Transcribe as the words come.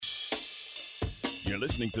You're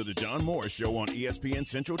listening to The John Morris Show on ESPN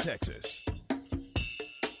Central Texas.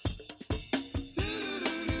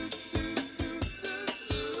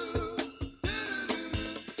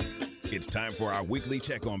 It's time for our weekly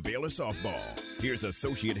check on Baylor softball. Here's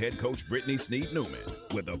Associate Head Coach Britni Sneed Newman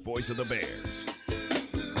with the voice of the Bears.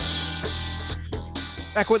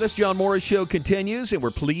 Back with us, John Morris Show continues, and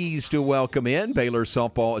we're pleased to welcome in Baylor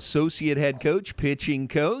softball Associate Head Coach, pitching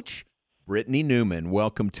coach, Britni Newman.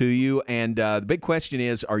 Welcome to you. And the big question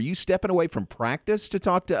is, are you stepping away from practice to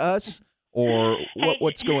talk to us, or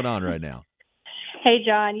what's going on right now? Hey,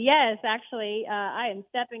 John. Yes, actually, I am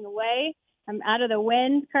stepping away. I'm out of the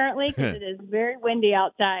wind currently because it is very windy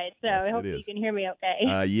outside. So yes, I hope you can hear me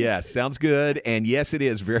okay. Yes, sounds good. And yes, it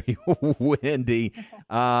is very windy.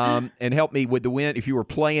 And help me with the wind. If you were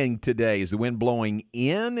playing today, is the wind blowing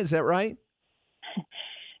in? Is that right?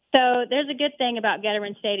 So there's a good thing about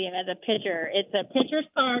Getterman Stadium as a pitcher. It's a pitcher's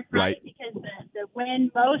park, right? Because the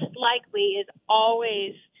wind most likely is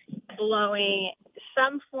always blowing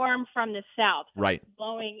some form from the south. Right. It's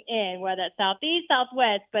blowing in, whether it's southeast,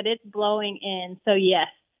 southwest, but it's blowing in. So, yes,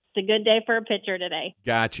 it's a good day for a pitcher today.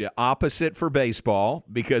 Gotcha. Opposite for baseball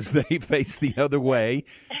because they face the other way.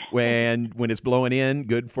 When it's blowing in,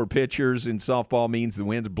 good for pitchers, and softball means the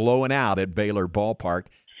wind's blowing out at Baylor Ballpark.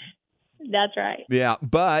 That's right. Yeah,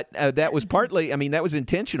 but that was partly, that was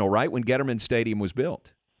intentional, right, when Getterman Stadium was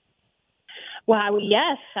built? Well,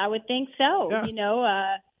 yes, I would think so.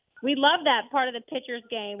 Yeah. We love that part of the pitcher's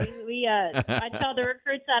game. I tell the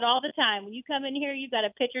recruits that all the time. When you come in here, you've got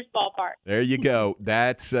a pitcher's ballpark. There you go.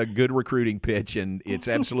 That's a good recruiting pitch, and it's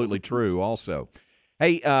absolutely true also.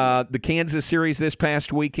 Hey, the Kansas series this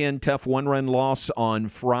past weekend, tough one-run loss on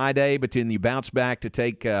Friday, but then you bounced back to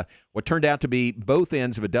take what turned out to be both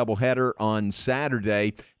ends of a doubleheader on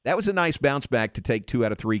Saturday. That was a nice bounce back to take 2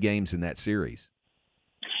 out of 3 games in that series.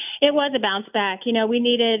 It was a bounce back. We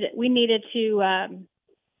needed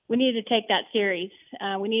to take that series.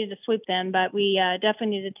 We needed to sweep them, but we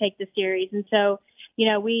definitely needed to take the series. And so,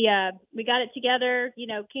 we got it together.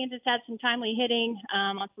 Kansas had some timely hitting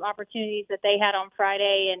on some opportunities that they had on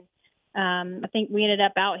Friday, and I think we ended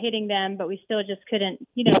up out hitting them, but we still just couldn't,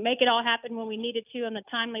 make it all happen when we needed to on the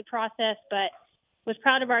timely process. But was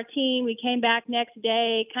proud of our team. We came back next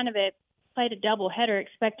day, played a doubleheader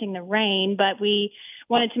expecting the rain, but we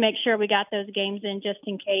wanted to make sure we got those games in just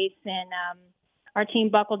in case. And our team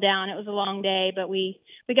buckled down. It was a long day, but we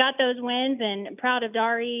got those wins, and I'm proud of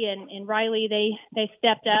Dari and Riley. They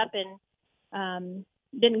stepped up and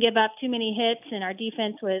didn't give up too many hits, and our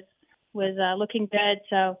defense was looking good.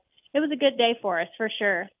 So it was a good day for us for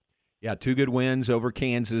sure. Yeah, 2 good wins over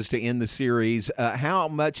Kansas to end the series. How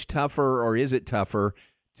much tougher, or is it tougher,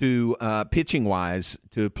 to pitching-wise,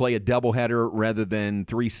 to play a doubleheader rather than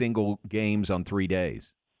 3 single games on 3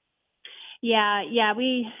 days? Yeah,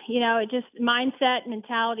 we, just mindset,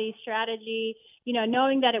 mentality, strategy,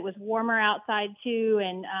 knowing that it was warmer outside too.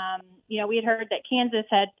 And, we had heard that Kansas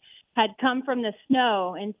had come from the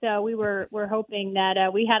snow. And so we're hoping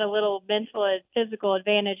that we had a little mental and physical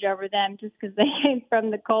advantage over them just because they came from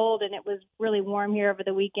the cold and it was really warm here over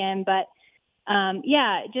the weekend. But,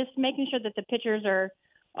 just making sure that the pitchers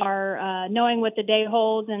are knowing what the day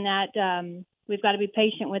holds, and that we've got to be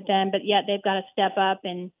patient with them, but yet they've got to step up,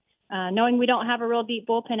 and knowing we don't have a real deep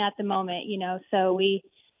bullpen at the moment, so we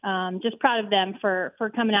just proud of them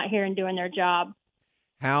for coming out here and doing their job.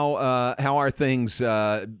 How are things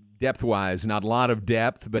depth-wise? Not a lot of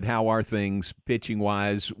depth, but how are things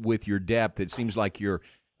pitching-wise with your depth? It seems like you're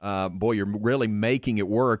really making it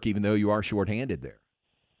work, even though you are shorthanded there.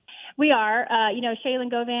 We are. Shaylin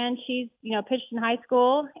Govan, she's, pitched in high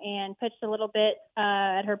school and pitched a little bit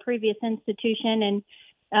at her previous institution, and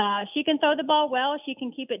she can throw the ball well. She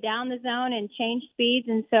can keep it down the zone and change speeds.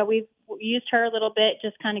 And so we've used her a little bit,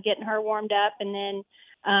 just kind of getting her warmed up. And then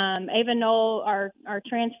Ava Knoll, our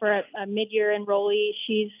transfer, a mid-year enrollee,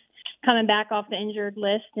 she's coming back off the injured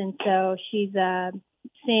list. And so she's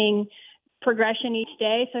seeing progression each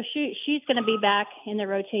day. So she's going to be back in the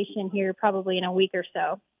rotation here probably in a week or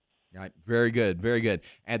so. Right. Very good. Very good.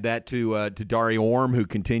 Add that to Dari Orm, who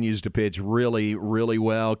continues to pitch really, really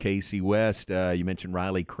well. Casey West, you mentioned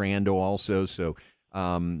Riley Crandall also. So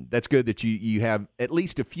that's good that you have at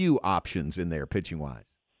least a few options in there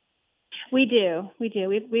pitching-wise. We do.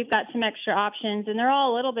 We've got some extra options, and they're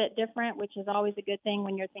all a little bit different, which is always a good thing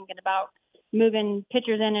when you're thinking about moving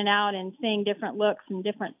pitchers in and out and seeing different looks and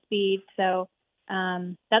different speeds. So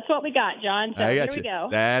that's what we got, John. So here we go.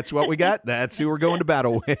 That's what we got. That's who we're going to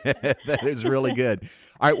battle with. That is really good.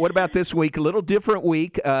 All right, what about this week? A little different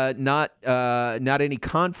week. Not any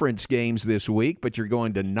conference games this week, but you're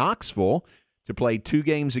going to Knoxville to play 2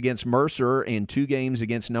 games against Mercer and 2 games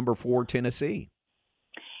against number 4 Tennessee.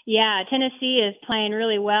 Yeah, Tennessee is playing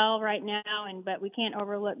really well right now, but we can't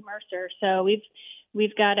overlook Mercer. So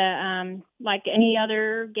we've got to, like any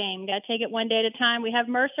other game, got to take it one day at a time. We have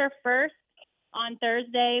Mercer first on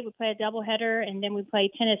Thursday. We play a doubleheader, and then we play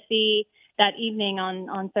Tennessee that evening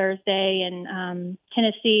on Thursday. And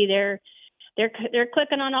Tennessee, they're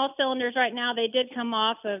clicking on all cylinders right now. They did come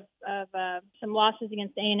off of some losses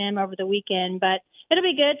against A&M over the weekend, but it'll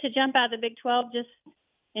be good to jump out of the Big 12 just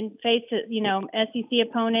and face a, SEC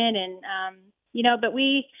opponent. And, but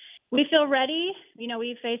we feel ready.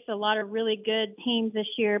 We've faced a lot of really good teams this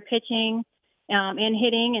year, pitching and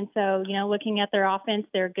hitting. And so, looking at their offense,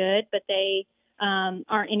 they're good, but they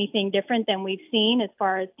aren't anything different than we've seen as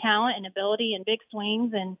far as talent and ability and big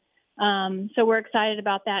swings. And so we're excited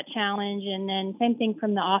about that challenge. And then same thing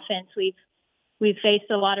from the offense. We've faced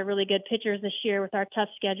a lot of really good pitchers this year with our tough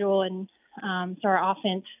schedule. And so our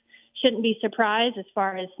offense shouldn't be surprised as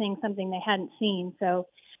far as seeing something they hadn't seen. So,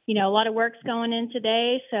 a lot of work's going in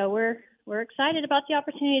today. So we're excited about the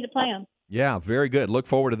opportunity to play them. Yeah, very good. Look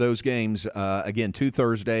forward to those games. Again, 2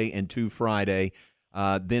 Thursday and 2 Friday,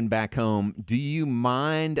 then back home. Do you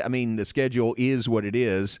mind? I mean, the schedule is what it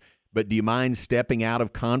is, but do you mind stepping out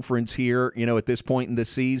of conference here, at this point in the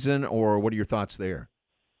season, or what are your thoughts there?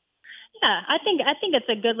 Yeah, I think it's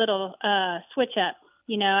a good little switch up.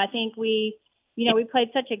 I think we played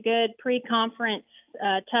such a good pre-conference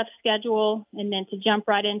tough schedule, and then to jump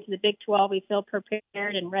right into the Big 12, we feel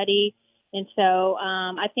prepared and ready. And so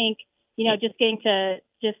I think,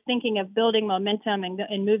 just thinking of building momentum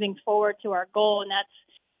and moving forward to our goal, and that's,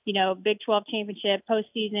 Big 12 championship,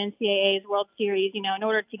 postseason, NCAAs, World Series. In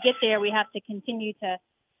order to get there, we have to continue to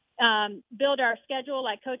build our schedule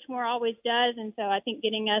like Coach Moore always does. And so I think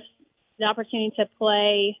getting us the opportunity to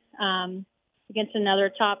play against another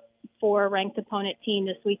top 4 ranked opponent team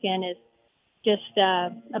this weekend is just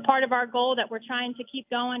a part of our goal that we're trying to keep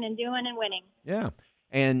going and doing and winning. Yeah,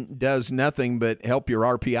 and does nothing but help your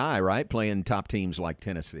RPI, right? Playing top teams like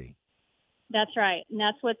Tennessee. That's right, and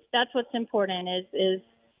that's what's important is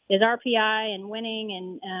RPI and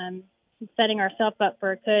winning and setting ourselves up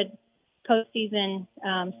for a good postseason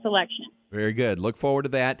selection. Very good. Look forward to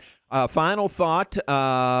that. Final thought.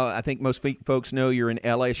 I think most folks know you're an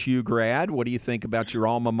LSU grad. What do you think about your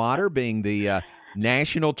alma mater being the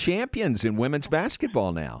national champions in women's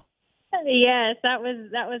basketball now? Yes, that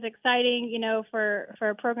was exciting. For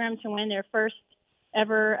a program to win their first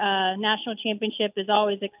ever national championship is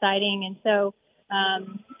always exciting, and so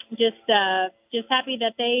just happy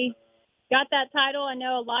that they got that title. I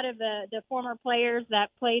know a lot of the former players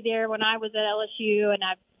that played there when I was at LSU, and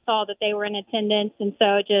I saw that they were in attendance. And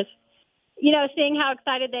so just, seeing how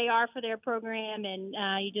excited they are for their program, and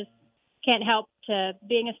you just can't help to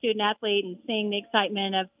being a student athlete and seeing the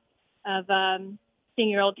excitement of seeing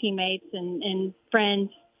your old teammates and friends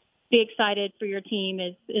be excited for your team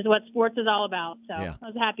is what sports is all about. So yeah. I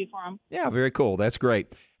was happy for them. Yeah, very cool. That's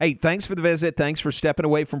great. Hey, thanks for the visit. Thanks for stepping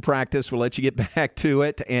away from practice. We'll let you get back to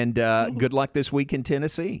it, and good luck this week in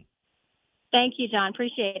Tennessee. Thank you, John.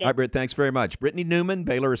 Appreciate it. All right, Britt, thanks very much. Britni Newman,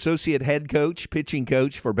 Baylor Associate Head Coach, pitching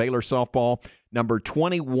coach for Baylor softball, number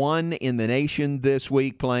 21 in the nation this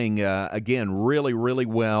week, playing, again, really, really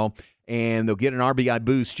well. And they'll get an RBI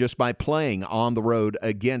boost just by playing on the road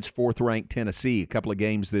against 4th-ranked Tennessee. A couple of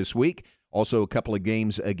games this week, also a couple of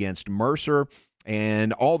games against Mercer,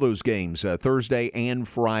 and all those games, Thursday and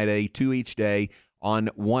Friday, 2 each day, on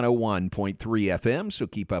 101.3 FM, so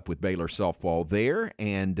keep up with Baylor softball there,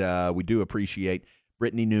 and we do appreciate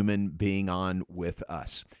Britni Newman being on with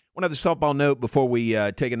us. One other softball note before we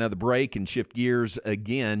take another break and shift gears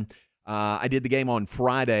again. I did the game on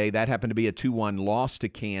Friday. That happened to be a 2-1 loss to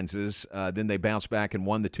Kansas. Then they bounced back and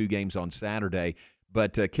won the 2 games on Saturday.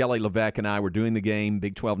 But Kelly Levesque and I were doing the game,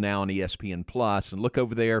 Big 12 Now on ESPN+, and look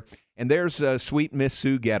over there, and there's sweet Miss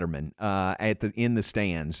Sue Getterman in the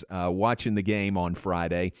stands watching the game on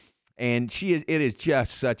Friday. And it is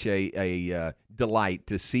just such a delight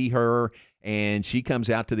to see her, and she comes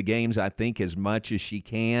out to the games, I think, as much as she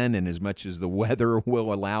can and as much as the weather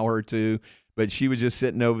will allow her to. But she was just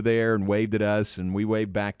sitting over there and waved at us, and we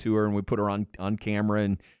waved back to her, and we put her on camera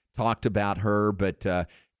and talked about her. But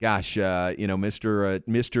gosh,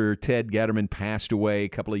 Mr. Ted Getterman passed away a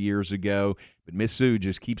couple of years ago, but Miss Sue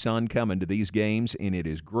just keeps on coming to these games, and it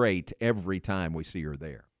is great every time we see her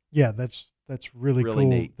there. Yeah, that's really cool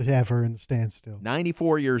neat to have her in the stands still.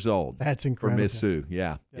 94 years old. That's incredible. For Miss Sue,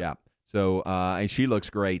 yeah. So, and she looks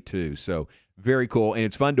great too. So very cool, and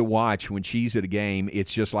it's fun to watch when she's at a game.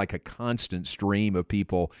 It's just like a constant stream of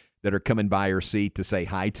people that are coming by her seat to say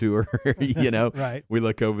hi to her. Right. We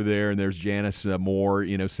look over there, and there's Janice Moore,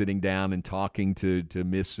 sitting down and talking to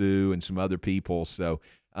Miss Sue and some other people. So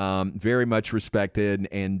very much respected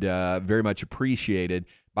and very much appreciated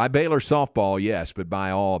by Baylor softball, yes, but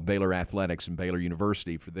by all Baylor athletics and Baylor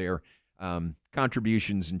University for their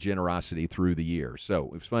contributions and generosity through the year. So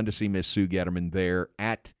it was fun to see Miss Sue Getterman there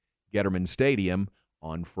at Getterman Stadium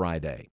on Friday.